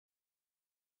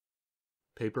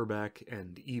paperback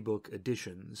and ebook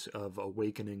editions of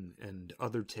Awakening and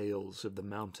Other Tales of the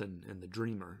Mountain and the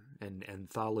Dreamer, an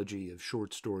anthology of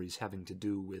short stories having to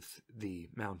do with the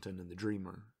Mountain and the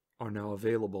Dreamer, are now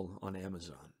available on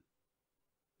Amazon.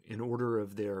 In order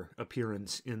of their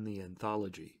appearance in the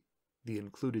anthology, the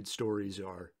included stories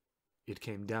are It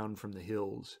Came Down from the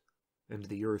Hills, and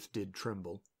the Earth Did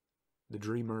Tremble, The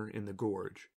Dreamer in the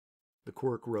Gorge, The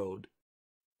Quirk Road,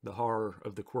 The Horror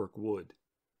of the Quirk Wood,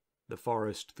 The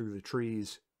Forest Through the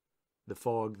Trees, The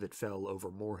Fog That Fell Over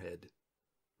Moorhead,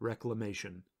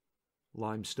 Reclamation,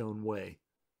 Limestone Way,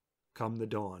 Come the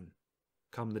Dawn,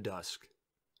 Come the Dusk,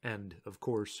 and, of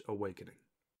course, Awakening.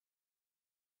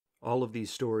 All of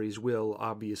these stories will,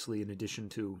 obviously, in addition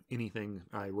to anything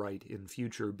I write in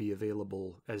future, be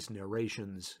available as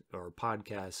narrations or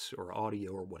podcasts or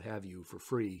audio or what have you for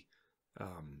free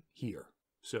here.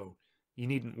 So you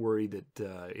needn't worry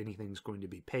that anything's going to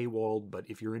be paywalled, but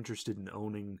if you're interested in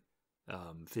owning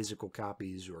physical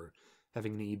copies or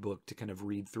having an ebook to kind of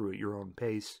read through at your own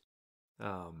pace,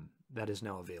 that is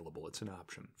now available. It's an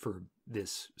option for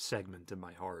this segment of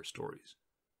my horror stories.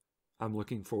 I'm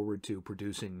looking forward to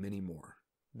producing many more.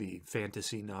 The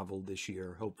fantasy novel this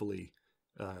year, hopefully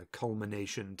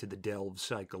culmination to the Delve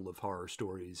cycle of horror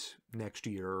stories next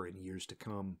year and years to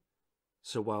come.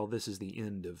 So while this is the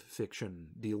end of fiction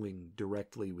dealing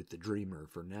directly with the dreamer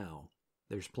for now,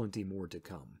 there's plenty more to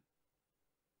come.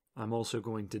 I'm also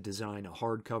going to design a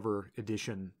hardcover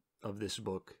edition of this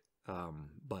book,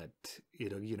 but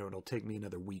it'll take me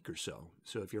another week or so.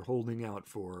 So if you're holding out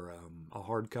for a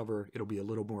hardcover, it'll be a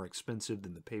little more expensive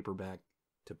than the paperback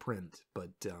to print,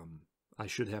 but I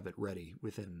should have it ready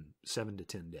within 7 to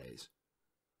 10 days.